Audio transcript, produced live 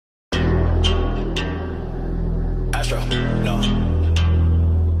Astronaut.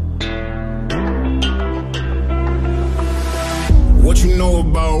 What you know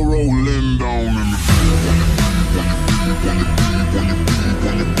about rolling down in the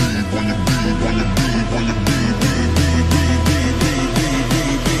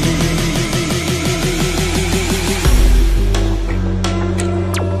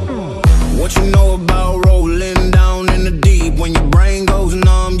What you know about rolling down in the deep? When your brain goes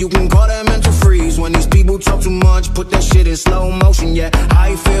numb, you can call that mental freeze. When these people talk too much, put that shit in slow motion. Yeah,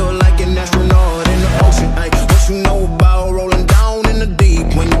 I feel like an astronaut in the ocean. Ay, what you know about rolling down in the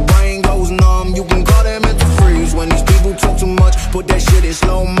deep? When your brain goes numb, you can call that mental freeze. When these people talk too much, put that shit in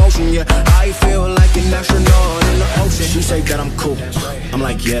slow motion. Yeah, I feel like an astronaut in the ocean. She say that I'm cool, I'm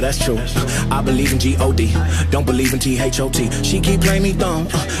like, yeah, that's true. I believe in G-O-D, don't believe in T-H-O-T. She keep playing me dumb,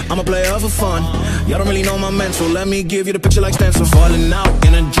 I'm a player for fun. Y'all don't really know my mental, let me give you the picture like stencil. Falling out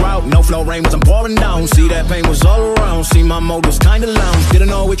in a drought, no flow rain was I'm pouring down. See that pain was all around, see my mode was kinda lounge. Didn't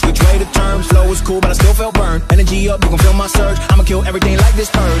know which way to turn, flow was cool but I still felt burned. Energy up, you can feel my surge, I'ma kill everything like this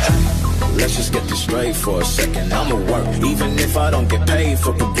purge. Let's just get this straight for a second, I'ma work, even if I don't get paid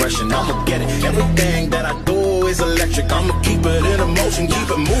for progression. I'ma get it, everything that I do is electric. I'ma keep it in motion, keep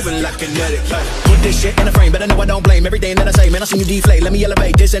it moving like kinetic. Put this shit in a frame, better know I don't blame everything that I say. Man, I seen you deflate, let me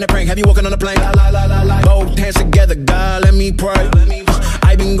elevate, this ain't a prank. Have you walking on a plane? Both hands together, God, let me pray.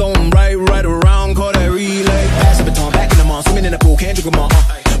 I been going right around, call that relay. Pass the baton, back in the mall, swimming in the pool, can't drink them all.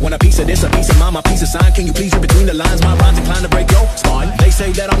 Want a piece of this, a piece of mine, my piece of sign. Can you please read between the lines? My rhymes inclined to break your spine. They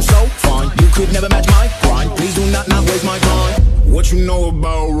say that I'm so fine, you could never match my grind. Please do not waste my time. What you know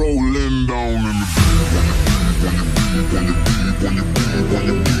about rolling down in the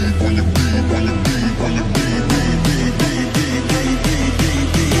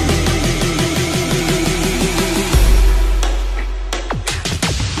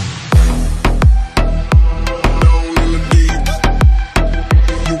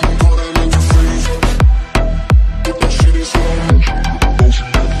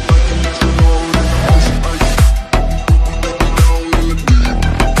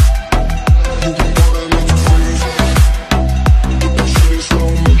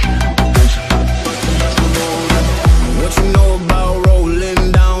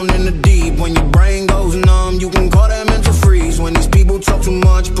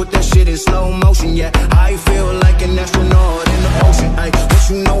put that shit in slow motion. Yeah, I feel like an astronaut in the ocean. Ay, what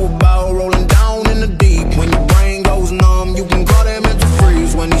you know about rolling down in the deep? When your brain goes numb, you can call that mental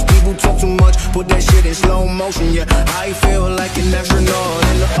freeze. When these people talk too much, put that shit in slow motion. Yeah, I feel like an astronaut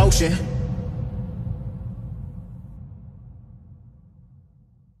in the ocean.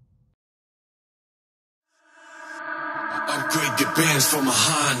 Upgrade the bands from a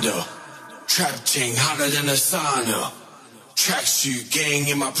Honda. Trap ting hotter than a sauna. Tracksuit gang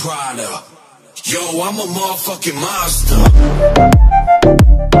in my Prada. Yo, I'm a motherfucking monster.